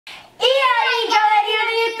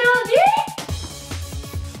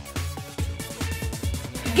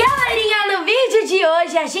E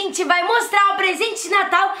hoje a gente vai mostrar o presente de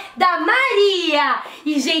Natal da Maria.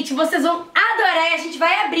 E, gente, vocês vão adorar e a gente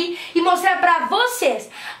vai abrir e mostrar pra vocês.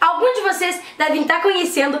 Alguns de vocês devem estar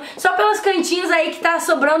conhecendo só pelos cantinhos aí que tá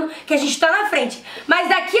sobrando, que a gente tá na frente. Mas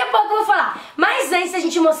daqui a pouco eu vou falar. Mas antes da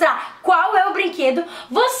gente mostrar qual é o brinquedo,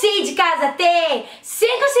 você de casa tem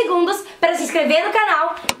 5 segundos para se inscrever no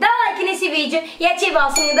canal, dar like nesse vídeo e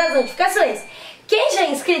ativar o sininho das notificações. Quem já é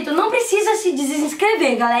inscrito não precisa se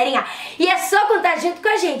desinscrever, galerinha. E é só contar junto com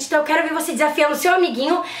a gente. Então eu quero ver você desafiando o seu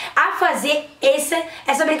amiguinho a fazer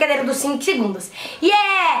essa brincadeira dos 5 segundos. E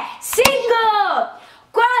é 5,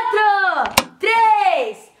 4,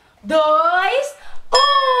 3, 2,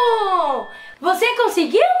 1. Você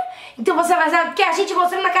conseguiu? Então você vai saber que a gente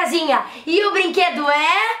mostrou na casinha. E o brinquedo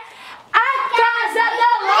é a Casa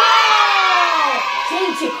da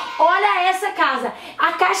Gente, olha essa casa.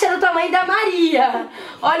 A caixa é do tamanho da Maria.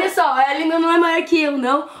 Olha só, ela ainda não é maior que eu,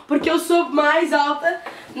 não, porque eu sou mais alta,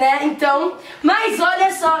 né? Então, mas olha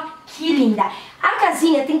só que linda. A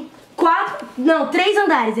casinha tem 3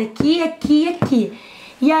 andares. Aqui, aqui, aqui.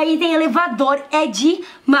 E aí tem elevador, é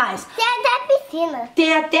demais. Tem até piscina.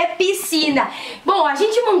 Tem até piscina. Bom, a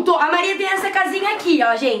gente montou, a Maria tem essa casinha aqui,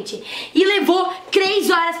 ó, gente. E levou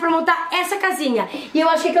 3 horas pra montar essa casinha. E eu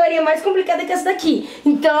achei que ela iria mais complicada que essa daqui.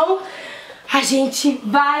 Então, a gente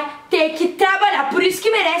vai ter que trabalhar. Por isso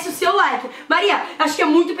que merece o seu like. Maria, acho que é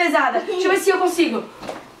muito pesada. Deixa eu ver se eu consigo.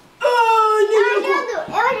 Eu ajudo.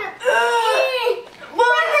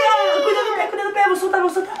 Cuidado do pé, vou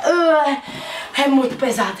soltar. É muito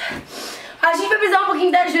pesada. A gente vai precisar um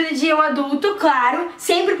pouquinho da ajuda de um adulto, claro.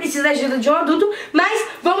 Sempre precisa da ajuda de um adulto. Mas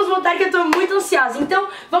vamos montar que eu tô muito ansiosa. Então,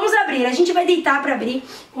 vamos abrir. A gente vai deitar pra abrir.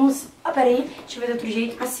 Vamos... peraí. Deixa eu ver do outro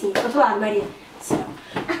jeito. Assim, do outro lado, Maria. Assim,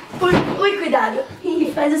 ó. Ui, cuidado.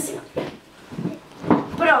 E faz assim, ó.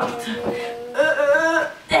 Pronto.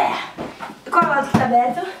 Qual lado que tá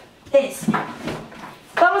aberto? Esse.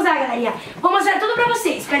 Vamos lá, galerinha. Vou mostrar tudo pra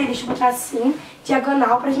vocês. Peraí, deixa eu botar assim,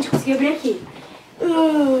 diagonal, pra gente conseguir abrir aqui.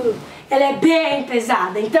 Ela é bem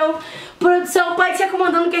pesada. Então, produção, pode se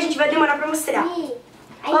acomodando que a gente vai demorar pra mostrar.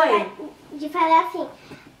 Oi. De falar assim,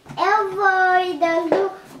 eu vou ir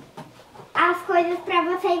dando as coisas pra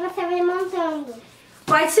você e você vai montando.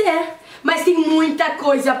 Pode ser, mas tem muita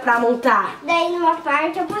coisa pra montar. Daí numa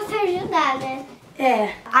parte eu posso ajudar, né?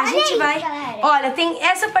 É, a gente vai... galera. Olha, tem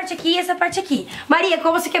essa parte aqui e essa parte aqui. Maria,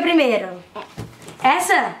 qual você quer primeiro?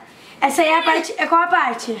 Essa? Essa aí é a parte... Qual a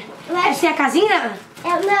parte? Essa é a casinha?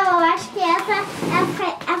 Não, eu acho que essa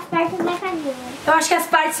é as partes da casinha. Eu acho que as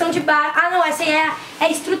partes são de baixo. Ah, não, essa aí é a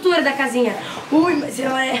estrutura da casinha. Ui, mas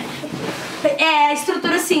ela é... É, a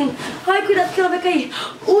estrutura sim. Ai, cuidado que ela vai cair.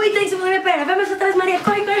 Ui, tá em cima da minha perna. Vai mais atrás, Maria.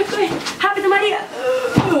 Corre. Rápido, Maria.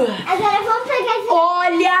 Agora vamos pegar esse...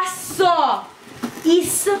 Olha só.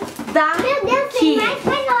 Isso daqui. Meu Deus, tem mais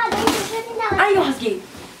coisa lá dentro. Ai, eu rasguei.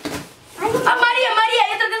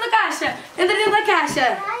 Maria, entra dentro da caixa. Entra dentro da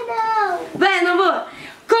caixa. Ai, não. Vai, não vou.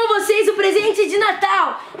 Com vocês o presente de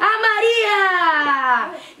Natal, a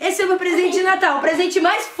Maria. Esse é o meu presente de Natal, o presente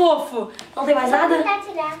mais fofo. Não tem mais nada? Vou tentar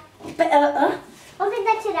tirar. Vamos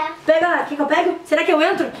tentar tirar. Pega lá, quer que eu pego? Será que eu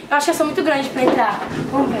entro? Eu acho que eu sou muito grande pra entrar.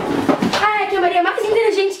 Vamos ver. Ah, é que a Maria é mais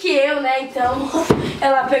inteligente que eu, né? Então,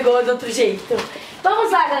 ela pegou de outro jeito.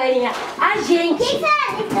 Vamos lá, galerinha. A gente... O que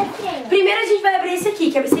será que tá tirando? Primeiro a gente vai abrir esse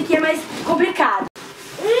aqui, que esse aqui é mais complicado.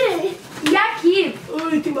 E aqui...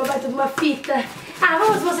 Ui, tem uma baita de uma fita. Ah,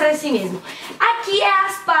 vamos mostrar assim mesmo. Aqui é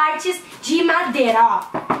as partes de madeira, ó.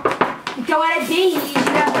 Então ela é bem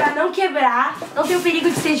rígida pra não quebrar, não tem o perigo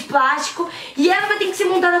de ser de plástico. E ela vai ter que ser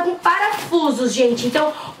montada com parafusos, gente.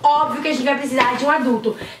 Então, óbvio que a gente vai precisar de um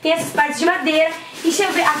adulto. Tem essas partes de madeira. E deixa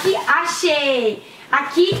eu ver, aqui achei.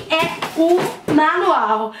 Aqui é o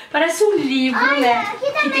manual. Parece um livro, olha, né? Aqui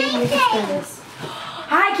que também tem muitas coisas.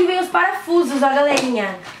 Ai, aqui vem os parafusos, ó,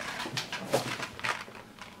 galerinha.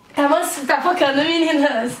 Tá focando,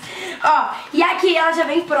 meninas. Ó, e aqui ela já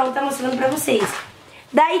vem pronta, mostrando pra vocês.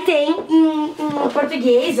 Daí tem em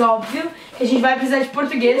português, óbvio, que a gente vai precisar de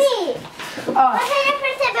português. Sim. Ó, você já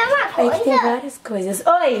percebeu uma coisa? Aqui tem várias coisas.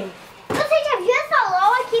 Oi. Você já viu essa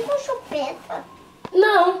LOL aqui com chupeta?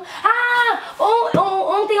 Não. Ah,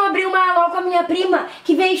 ontem eu abri uma LOL com a minha prima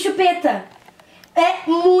que veio chupeta. É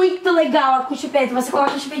muito legal com chupeta. Você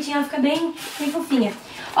coloca a chupetinha, ela fica bem fofinha.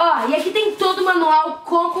 Ó, e aqui tem todo o manual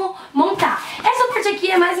como montar. Essa parte aqui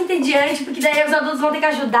é mais entediante, porque daí os adultos vão ter que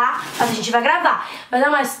ajudar, mas a gente vai gravar. Vai dar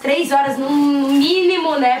umas 3 horas no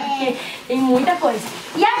mínimo, né? Porque tem muita coisa.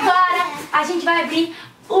 E agora a gente vai abrir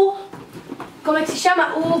o... Como é que se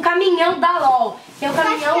chama? O caminhão da LOL, que é o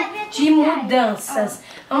caminhão de mudanças.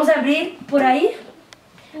 Vamos abrir por aí?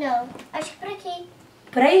 Não, acho que por aqui.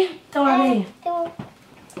 Por aí? Então abre aí.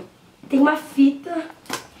 Tem uma fita.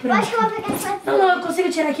 Pronto. Acho que eu vou pegar essa fita. Não, eu consigo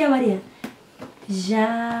tirar aqui, Maria.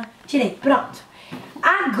 Já tirei, pronto.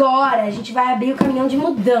 Agora a gente vai abrir o caminhão de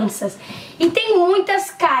mudanças. E tem muitas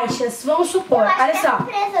caixas, vamos supor, olha só.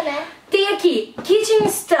 Surpresa, né? Tem aqui, kitchen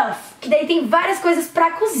stuff, que daí tem várias coisas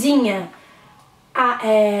pra cozinha.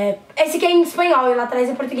 Esse aqui é em espanhol e lá atrás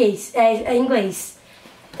é português, é em inglês.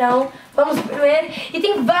 Então, vamos ver. E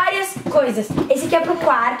tem várias coisas. Esse aqui é pro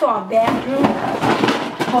quarto, ó, aberto.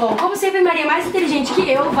 Bom, como sempre, Maria, mais inteligente que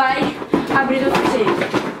eu, vai abrir do outro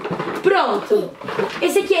jeito. Pronto.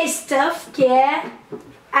 Esse aqui é stuff, que é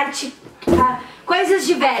coisas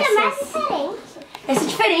diversas. Esse é mais diferente. Esse é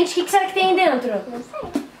diferente. O que será que tem aí dentro? Não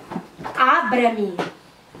sei. Abra-me.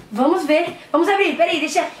 Vamos ver. Vamos abrir. Peraí,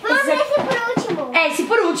 deixa... Vamos abrir esse por último. Esse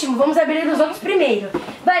por último. Vamos abrir os outros primeiro.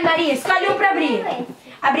 Vai, Maria, escolhe um pra abrir.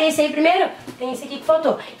 Abrir esse aí primeiro? Tem esse aqui que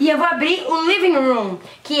faltou. E eu vou abrir o living room,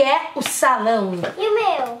 que é o salão. E o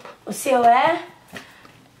meu? O seu é...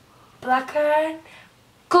 placar...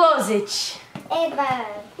 closet. Eba.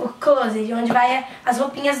 O closet, onde vai as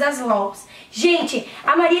roupinhas das LOLs. Gente,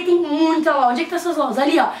 a Maria tem muita LOL. Onde é que tá suas LOLs?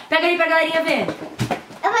 Ali, ó. Pega ali pra galerinha ver.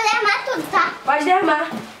 Eu vou derramar tudo, tá? Pode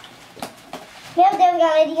derramar. Meu Deus,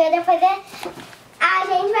 galerinha, depois a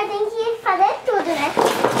gente vai ter que fazer tudo, né?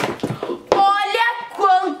 Olha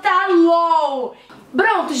quanta LOL!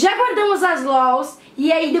 Pronto, já guardamos as LOLs.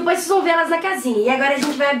 E aí depois vocês vão ver elas na casinha. E agora a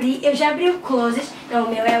gente vai abrir, eu já abri o closet. Não, o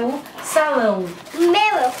meu é o salão. O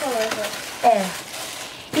meu é o closet. É.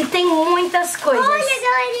 E tem muitas coisas. Olha,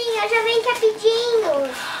 galerinha, já vem capidinho.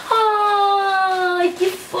 Ai, que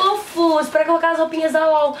fofos! Pra colocar as roupinhas da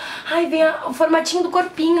LOL. Ai, vem o formatinho do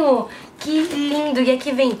corpinho. Que lindo. E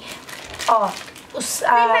aqui vem, ó,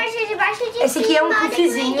 Vem debaixo de esse aqui é um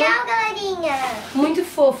puffzinho. Legal, galerinha. Muito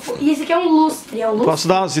fofo. E esse aqui é um lustre. Posso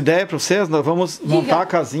dar umas ideias pra vocês? Nós vamos montar a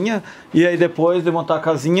casinha. E aí depois de montar a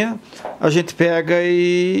casinha, a gente pega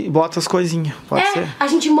e bota as coisinhas. Pode ser? A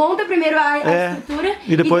gente monta primeiro a estrutura.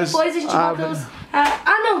 E depois a gente abre. bota os...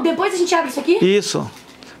 não. Depois a gente abre isso aqui? Isso.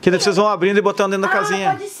 Que daí vocês vão abrindo e botando dentro da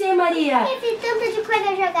casinha. Pode ser, Maria. Tem tanta de coisa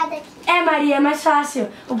jogada aqui. Maria, é mais fácil.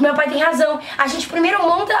 O meu pai tem razão. A gente primeiro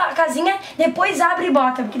monta a casinha, depois abre e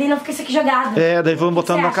bota, porque daí não fica isso aqui jogado. Daí vamos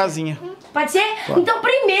botando na casinha. Pode ser? Pode. Então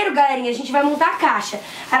primeiro, galerinha, a gente vai montar a caixa.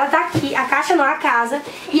 Ela tá aqui, a caixa não é a casa,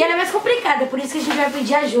 e ela é mais complicada, por isso que a gente vai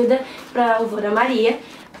pedir ajuda para o vô da Maria.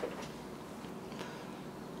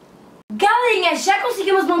 Galerinha, já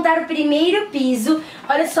conseguimos montar o primeiro piso.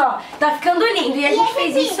 Olha só, tá ficando lindo. E a gente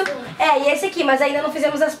fez isso... e esse aqui, mas ainda não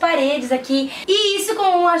fizemos as paredes aqui. E isso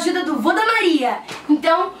com a ajuda do vô da Maria.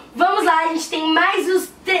 Então, vamos lá, a gente tem mais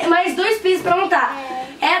 2 pisos pra montar.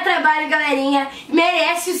 É trabalho, galerinha.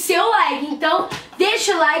 Merece o seu like. Então,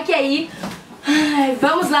 deixa o like aí. Ai,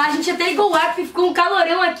 vamos lá, a gente até ligou o ar porque ficou um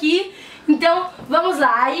calorão aqui. Então, vamos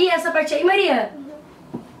lá. Aí, essa parte aí, Maria.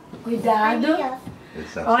 Cuidado.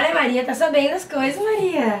 Olha, Maria, tá sabendo as coisas,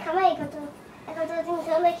 Maria. Calma aí, que eu tô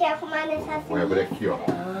tentando aqui arrumar nessa assim. Vou abrir aqui, ó.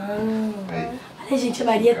 Olha, gente, a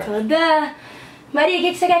Maria toda... Maria, o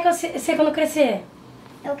que você quer ser quando crescer?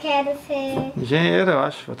 Eu quero ser... Engenheira, eu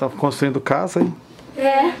acho. Eu tava construindo casa aí.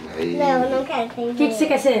 Não, eu não quero ser O que você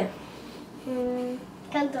quer ser?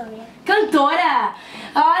 cantora. Cantora!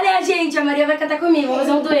 Olha, gente, a Maria vai cantar comigo. Vamos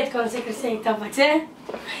fazer um dueto quando você crescer, então, pode ser?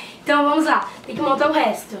 Então, vamos lá. Tem que montar o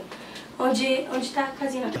resto. Onde tá a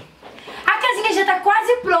casinha? A casinha já tá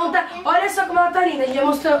quase pronta. Olha só como ela tá linda. A gente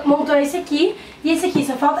já montou esse aqui e esse aqui.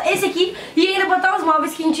 Só falta esse aqui e ainda botar os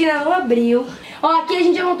móveis que a gente ainda não abriu. Ó, aqui a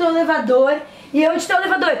gente já montou o elevador. E onde tá o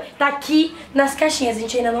elevador? Tá aqui nas caixinhas. A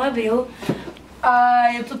gente ainda não abriu.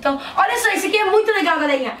 Ai, eu tô tão... Olha só, esse aqui é muito legal,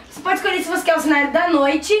 galerinha. Você pode escolher se você quer o cenário da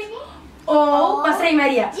noite ou... Mostra aí,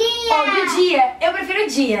 Maria. Dia! Ou do dia. Eu prefiro o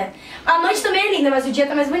dia. A noite também é linda, mas o dia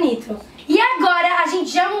tá mais bonito. E agora a gente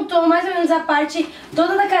já montou mais ou menos a parte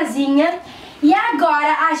toda da casinha. E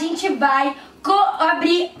agora a gente vai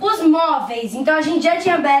abrir os móveis. Então a gente já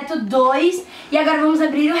tinha aberto 2 e agora vamos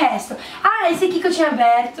abrir o resto. Esse aqui que eu tinha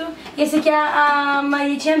aberto e esse aqui a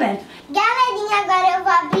Maria tinha aberto. Galerinha, agora eu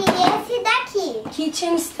vou abrir esse daqui.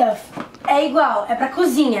 Kitchen stuff. É igual, é pra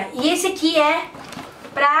cozinha. E esse aqui é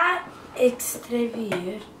pra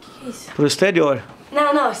exterior. O que é isso? Pro exterior.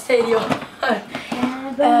 Não, exterior.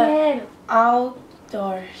 Banheiro.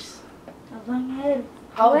 Outdoors. Banheiro.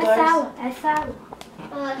 Outdoors. É sala.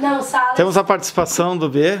 Não, sala. Temos a participação do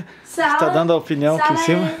B, Sala, que tá dando a opinião aqui em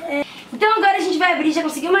cima. Então agora a gente vai abrir, já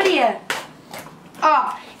conseguiu, Maria?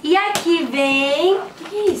 Ó, e aqui vem... O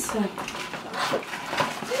que é isso?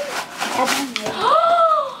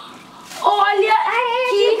 Olha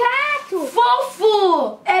Areia de gato.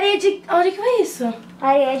 fofo! Areia de... Onde que foi isso?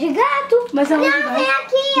 Areia de gato. Mas aonde Não, vai? vem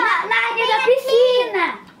aqui, ó. Na área da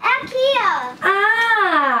piscina. É aqui, ó.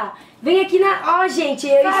 Ah! Vem aqui na... Ó, gente,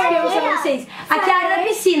 eu explico Vai, pra vocês. Aqui é a área da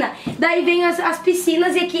piscina. Daí vem as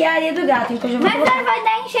piscinas e aqui é a areia do gato. Então eu já vou Mas colocar. aí vai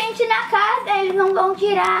dar enchente na casa, eles não vão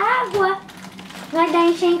tirar a água. Vai dar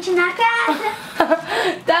enchente na casa.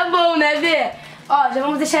 Tá bom, né, Vê? Ó, já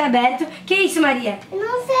vamos deixar aberto. Que isso, Maria?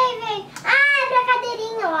 Não sei, velho. Ah, é pra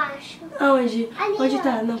cadeirinha, eu acho. Aonde? Ali, Onde ó.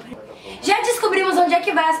 tá? Não, peraí. Já descobrimos onde é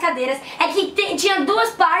que vai as cadeiras. É que tinha duas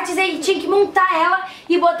partes e tinha que montar ela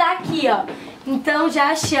e botar aqui, ó. Então já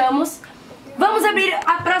achamos. Vamos abrir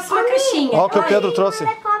a próxima caixinha. Ó o que o Pedro Tem trouxe. um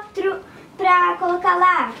helicóptero pra colocar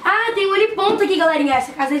lá. Ah, tem um heliponto aqui, galerinha.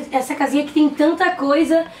 Essa casinha que tem tanta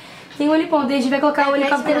coisa. Tem um heliponto. Daí a gente vai colocar o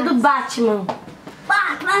helicóptero do Batman.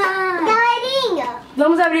 Galerinha.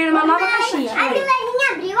 Vamos abrir uma nova caixinha. A Abre.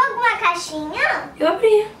 Mileninha abriu alguma caixinha? Eu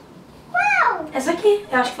abri. Qual? Essa aqui.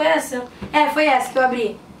 Eu acho que foi essa. É, foi essa que eu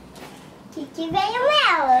abri. O que veio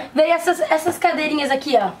nela? Veio essas cadeirinhas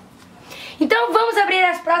aqui, ó. Então vamos abrir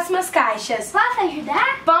as próximas caixas. Posso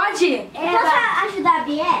ajudar? Pode? Posso ajudar a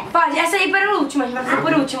abrir? Pode. Essa aí para o último. A gente vai fazer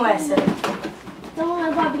por último essa. Então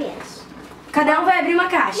eu vou abrir essa. Cada um vai abrir uma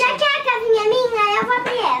caixa. Já que a casinha é minha, eu vou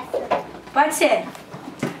abrir essa. Pode ser.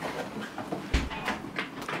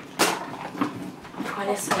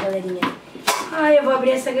 Olha só, galerinha. Ai, eu vou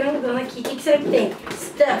abrir essa grandona aqui. O que será que tem?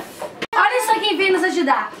 Stuff. Olha só quem veio nos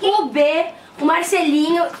ajudar. O B, o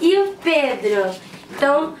Marcelinho e o Pedro.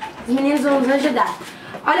 Então, os meninos vão nos ajudar.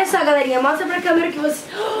 Olha só, galerinha. Mostra pra câmera que você...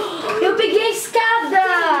 Eu peguei a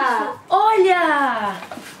escada! Olha!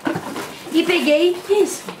 E peguei... O que é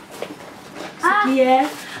isso? Isso aqui é...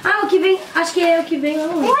 Ah, o que vem... Acho que é o que vem lá.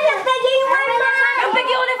 Olha, eu peguei um armário. Eu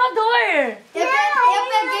peguei o elevador! Eu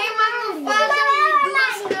peguei uma almofada e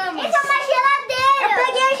duas camas. Isso é uma geladeira. Eu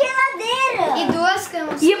peguei a geladeira. E duas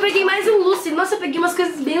camas. E eu peguei mais um lustre. Nossa, eu peguei umas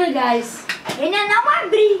coisas bem legais. Eu ainda não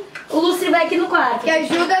abri. O lustre vai aqui no quarto. Que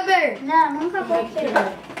ajuda a ver. Não, nunca vou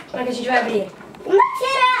pegar. Como é que a gente vai abrir?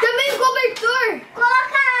 Também cobertor.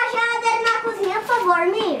 Coloca a geladeira na cozinha, por favor,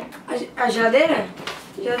 Mir. A geladeira?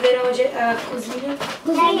 Geladeira onde? A cozinha.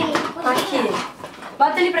 Aqui.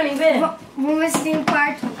 Bota ali pra mim ver. Vamos ver se tem um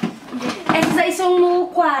quarto. Essas aí são no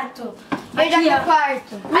quarto. Eu já Aqui, vi ó. o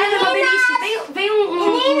quarto. Ah, é uma beliche. Vem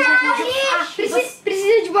um...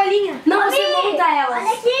 Precisa de bolinha. Não, você monta elas.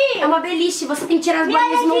 Olha aqui. É uma beliche. Você tem que tirar as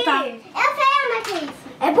bolinhas e montar. Eu sei onde é isso.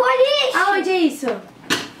 É boliche. Aonde é isso?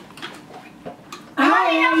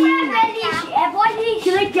 Ah, é Não aí. é boliche, é boliche.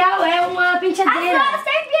 Que legal. É uma penteadeira. Elas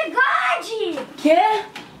têm bigode. Quê?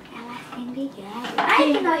 Elas têm bigode.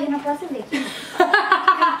 Ai, que nojo, eu não posso ver.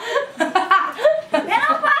 Eu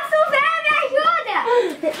não posso ver, me ajuda.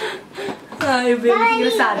 Ai, eu vejo muito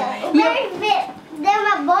engraçado. O E eu- Bebê deu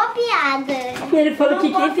uma boa piada. ele falou que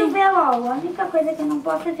Eu não quem posso tem... ver LOL. A única coisa que eu não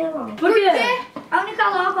posso é ver LOL. Por quê? A única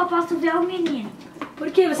LOL que eu posso ver é o menino.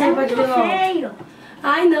 Por que você É não pode ver muito LOL? feio.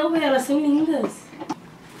 Ai, não, velho, elas são lindas.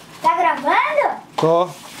 Tá gravando? Tô.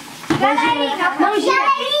 Galerinha, Não, gira.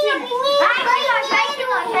 galerinha, menino. Ai,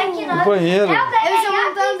 já aqui nós. Banheiro. Eu estou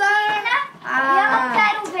montando E eu não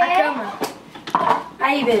quero ver. a cama.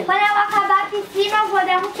 Aí, velho. Quando eu acabar a piscina, eu vou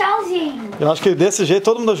dar um tchauzinho. Eu acho que desse jeito,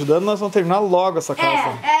 todo mundo ajudando, nós vamos terminar logo essa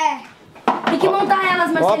casa. É. Tem que montar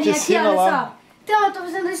elas, Marcelinha, aqui, piscina olha lá. só. Então, eu tô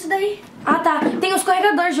fazendo isso daí. Ah, tá. Tem um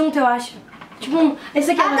escorregador junto, eu acho. Tipo,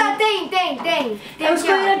 esse aqui Ah, tá, é tem. um Tem aqui, ó.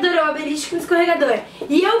 escorregador, é uma beliche com escorregador.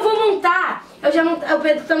 E eu vou montar, o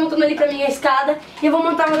Pedro tá montando ali pra mim a escada, e eu vou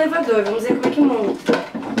montar um elevador. Vamos ver como é que monta.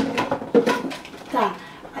 Tá,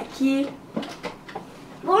 aqui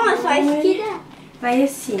Bom, é só isso que dá. vai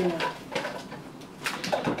assim,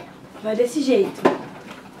 ó. Vai desse jeito.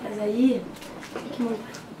 Mas aí, tem que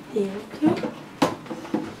montar dentro.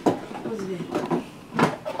 Vamos ver.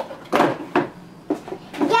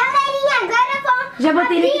 Galerinha, agora eu vou Já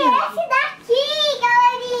botei ele abrir aqui. esse daqui,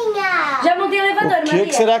 galerinha. Já montei o elevador, O Maria.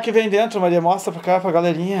 que será que vem dentro, Maria? Mostra pra cá, pra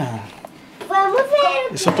galerinha. Vamos ver.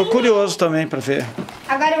 Isso eu tô curioso também pra ver.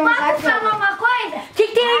 Agora eu vou montar a Posso cama. falar uma coisa? O que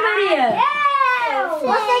tem aí, Maria?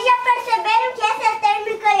 Vocês já perceberam que essa é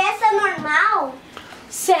térmica e essa é normal?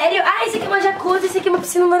 Sério? Ah, esse aqui é uma jacuzzi, esse aqui é uma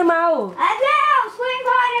piscina normal. Adeus, fui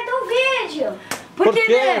embora do vídeo. Por que,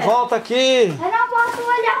 né? Volta aqui. Eu não posso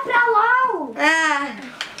olhar pra LOL. Ah,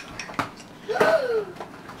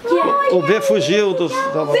 Que é? O B fugiu da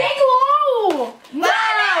loja. Vem LOL!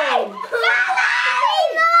 vai! Eu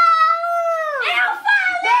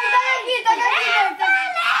falei!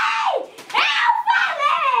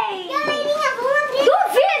 Galerinha, vamos abrir.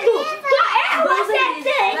 Duvido! Vamos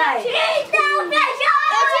abrir, vai. Então, beijão!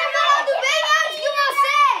 Eu tinha falado bem antes que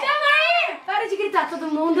você! Calma aí! Para de gritar, todo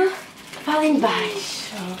mundo. Fala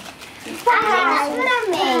embaixo.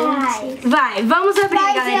 Futuramente. Vai, vamos abrir,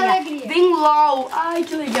 Vai ser galerinha. alegria. Vem LOL. Ai,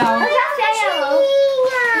 que legal.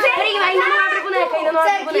 Peraí, ainda não abre a boneca, ainda não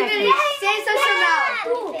abre a boneca.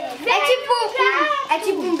 Sensacional.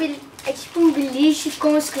 É tipo um beliche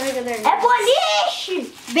com escorregador. É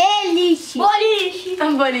boliche! Beliche. Boliche!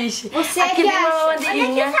 Um boliche. Você Aqui que vem uma acha? Olha que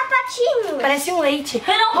madeirinha. sapatinho! Parece um leite.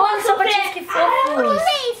 não Olha os sapatinhos que fofos. Como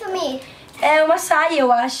é isso, Mi? É uma saia,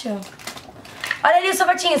 eu acho. Olha ali os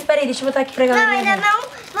sapatinhos. Peraí, deixa eu botar aqui pra Não, galera. ainda não.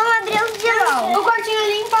 Vamos abrir os de novo. O quartinho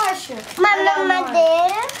ali embaixo. Uma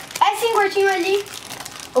madeira. É sim, o quartinho ali.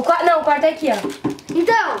 Não, o quarto é aqui, ó.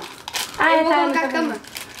 Então, Ah, eu vou tá, colocar tá a cama.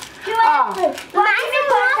 Ó, Mais um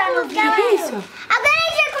o que é isso? Agora a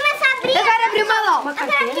gente vai começar a abrir. Eu quero abrir uma LOL. Uma Será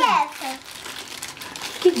que carteira? é essa?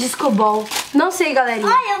 Que discobol. Não sei, galerinha.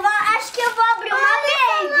 Olha, acho que eu vou abrir uma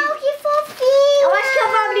baby. Que fofinho. Eu acho que eu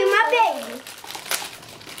vou abrir uma baby.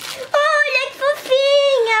 Olha que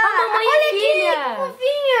fofinha. A mamãe e a filha.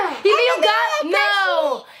 Fofinha. E vem o gato.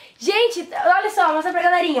 Não! Gente, olha só, mostra pra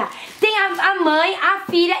galerinha. Tem a mãe, a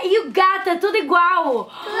filha e o gato, é tudo igual.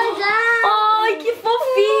 Legal. Ai, que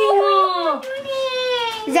fofinho.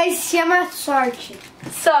 Isso aí se chama sorte.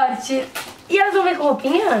 Sorte. E elas vão ver com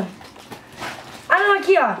roupinha? Ah, não,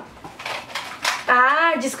 aqui, ó.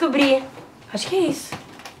 Ah, descobri. Acho que é isso.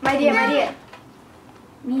 Maria.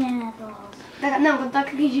 Minha Não, toca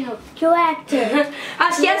aqui de novo. que o actor.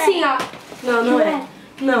 Acho que é assim, ó. Não, não é.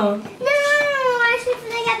 Não. Não, acho que isso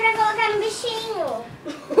daqui é pra colocar no bichinho.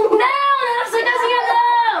 Não, sua casinha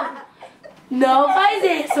não! Não faz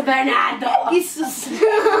isso, Bernardo! Isso.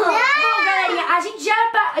 Bom, galerinha, a gente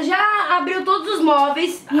já abriu todos os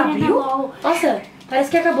móveis. Abriu? Nossa,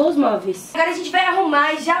 parece que acabou os móveis. Agora a gente vai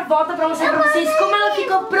arrumar e já volta pra mostrar pra vocês como ela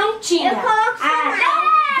ficou prontinha. Eu coloco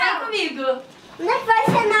Vem comigo. Onde é que vai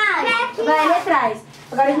ser nada? Vai ali atrás.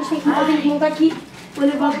 Agora a gente tem que montar aqui o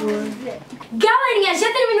elevador. Galerinha,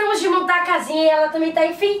 já terminamos de montar a casinha e ela também tá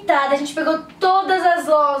enfeitada. A gente pegou todas as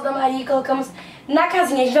LOLs da Maria e colocamos na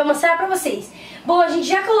casinha. A gente vai mostrar pra vocês. Bom, a gente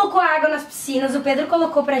já colocou água nas piscinas, o Pedro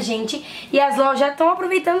colocou pra gente e as LOLs já estão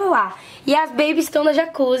aproveitando lá. E as babies estão na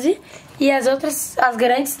jacuzzi e as outras, as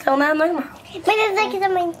grandes, estão na normal. Mas esse daqui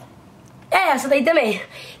também. É, essa daí também.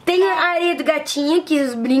 Tem a areia do gatinho, que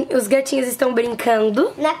os gatinhos estão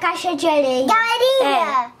brincando. Na caixa de areia.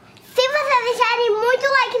 Galerinha, se vocês deixarem muito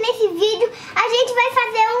like nesse vídeo, a gente vai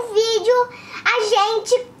fazer um vídeo, a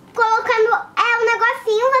gente colocando um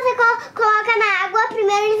negocinho, você coloca na água,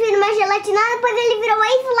 primeiro ele vira uma gelatina, depois ele virou uma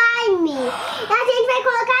slime. E a gente vai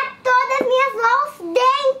colocar todas as minhas LOLs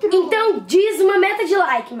dentro. Então diz uma meta de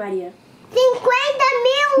like, Maria. 50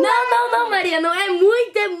 mil. Não, Maria, não é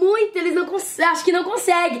muito, é muito. Eles não acho que não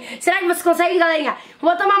conseguem. Será que vocês conseguem, galerinha?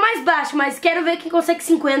 Vou tomar mais baixo, mas quero ver quem consegue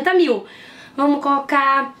 50 mil. Vamos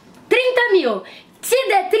colocar 30 mil. Se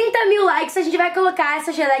der 30 mil likes, a gente vai colocar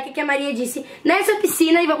essa geleca que a Maria disse nessa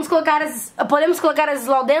piscina e vamos colocar podemos colocar as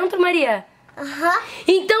LOL dentro, Maria? Aham.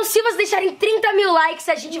 Então, se vocês deixarem 30 mil likes,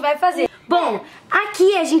 a gente vai fazer. Bom,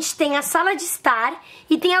 aqui a gente tem a sala de estar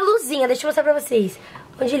e tem a luzinha. Deixa eu mostrar pra vocês.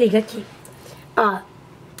 Onde liga? Aqui. Ó.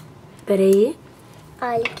 Peraí.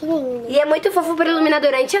 Ai, que lindo. E é muito fofo para iluminar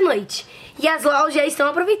durante a noite. E as LOL já estão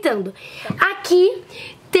aproveitando. Aqui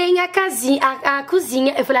tem a casinha, a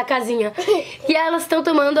cozinha. Eu falei a casinha. E elas estão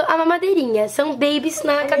tomando a mamadeirinha. São babies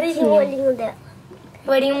na cadeirinha. O olhinho dela.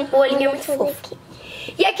 O olhinho é muito fofo.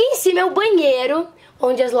 E aqui em cima é o banheiro,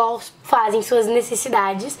 onde as LOL fazem suas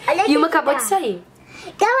necessidades. Olha E uma que acabou de legal. sair.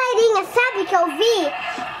 Galerinha, sabe que eu vi?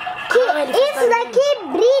 Que ele faz isso daqui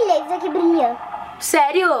brilha, isso daqui brilha.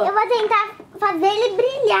 Sério? Eu vou tentar fazer ele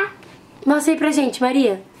brilhar. Mostra aí pra gente,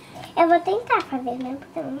 Maria. Eu vou tentar fazer, né?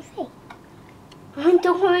 Porque eu não sei.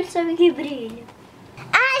 Então como ele sabe que brilha?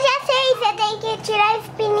 Ah, já sei. Você tem que tirar esse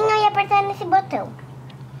pininho e apertar nesse botão.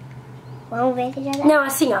 Vamos ver se já dá. Não,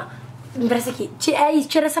 assim, ó. Me presta aqui. É isso,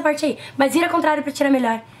 tira essa parte aí. Mas vira ao contrário pra tirar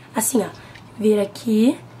melhor. Assim, ó. Vira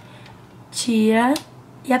aqui, tira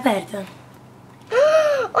e aperta.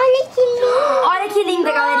 Olha que lindo. Olha que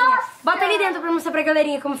linda, galerinha. Nossa. Bota ali dentro pra mostrar pra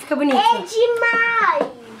galerinha como fica bonito. É demais.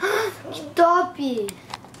 Que top.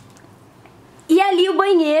 E ali o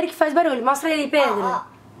banheiro que faz barulho. Mostra ele, Pedro. Ó.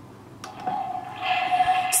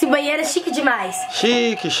 Esse banheiro é chique demais.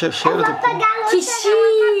 Chique, cheiro Eu do vou cu. pegar a luz Que pra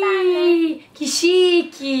não acabar, né? chique. Que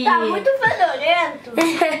chique. Tá muito fedorento.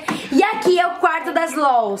 E aqui é o quarto das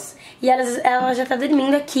LOLs. E ela já tá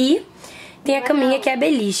dormindo aqui. Tem a caminha que é a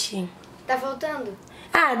beliche. Tá faltando?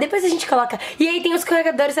 Ah, depois a gente coloca. E aí tem os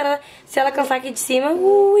escorregadores, se ela cansar aqui de cima,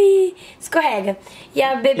 ui, escorrega. E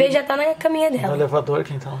a bebê já tá na caminha No dela. elevador,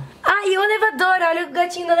 quem tá? Ah, e o elevador, olha o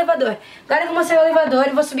gatinho do elevador. Agora eu vou mostrar o elevador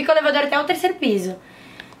e vou subir com o elevador até o 3º piso.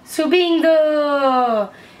 Subindo!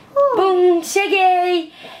 Bum,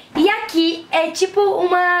 cheguei! E aqui é tipo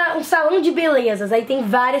um salão de belezas. Aí tem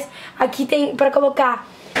várias. Aqui tem pra colocar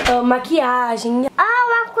maquiagem.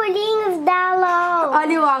 O óculos da LOL.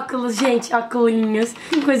 Olha o óculos, gente. Óculos.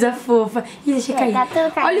 Coisa fofa. Ih, deixa cair. Tá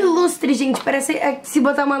tudo caindo. Olha o lustre, gente. Parece se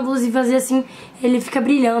botar uma luz e fazer assim, ele fica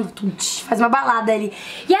brilhando. Faz uma balada ali.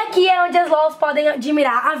 E aqui é onde as LOLs podem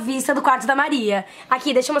admirar a vista do quarto da Maria.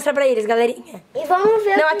 Aqui, deixa eu mostrar pra eles, galerinha. E vamos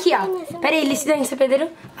ver. Não, aqui, ó. Pera aí, licença, Pedro.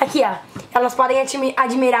 Aqui, ó. Elas podem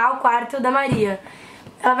admirar o quarto da Maria.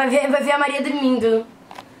 Ela vai ver a Maria dormindo.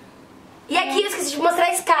 E aqui eu esqueci de mostrar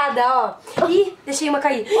a escada, ó. Ih, deixei uma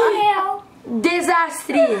cair. Morreu.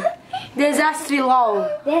 Desastre. Desastre, LOL.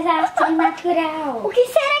 Desastre natural. O que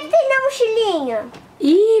será que tem na mochilinha?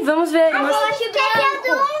 Ih, vamos ver. A gente quer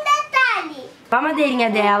ver um detalhe. A madeirinha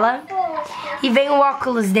dela. E vem o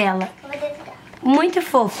óculos dela. Muito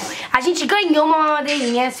fofo. A gente ganhou uma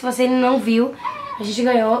madeirinha, se você não viu. A gente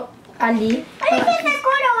ganhou ali. Olha que essa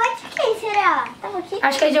coroa de quem será? Tava aqui.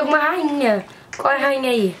 Acho que é de alguma rainha. Qual é a rainha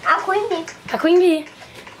aí? A Queen Bee. A Queen Bee.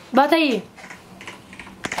 Bota aí.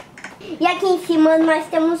 E aqui em cima nós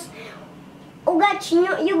temos o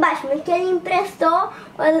gatinho e o Batman, que ele emprestou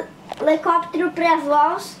o helicóptero para as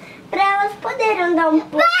LOLs, para elas poderem andar um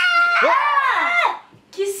pouco.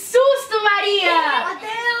 Que susto, Maria! Até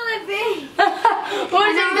eu levei.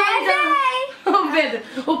 Hoje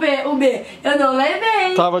o B, eu não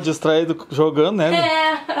levei. Tava distraído jogando, né?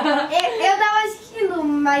 É. Eu tava assistindo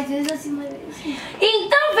mais vezes assim, mas assim.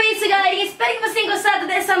 Então foi isso, galerinha. Espero que vocês tenham gostado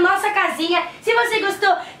dessa nossa casinha. Se você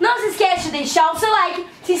gostou, não se esquece de deixar o seu like,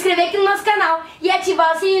 se inscrever aqui no nosso canal e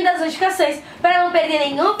ativar o sininho das notificações para não perder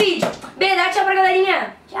nenhum vídeo. Beijo, tchau pra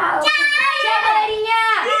galerinha. Tchau. Tchau, galerinha.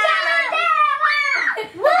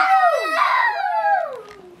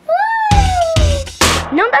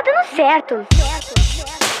 Não tá dando certo.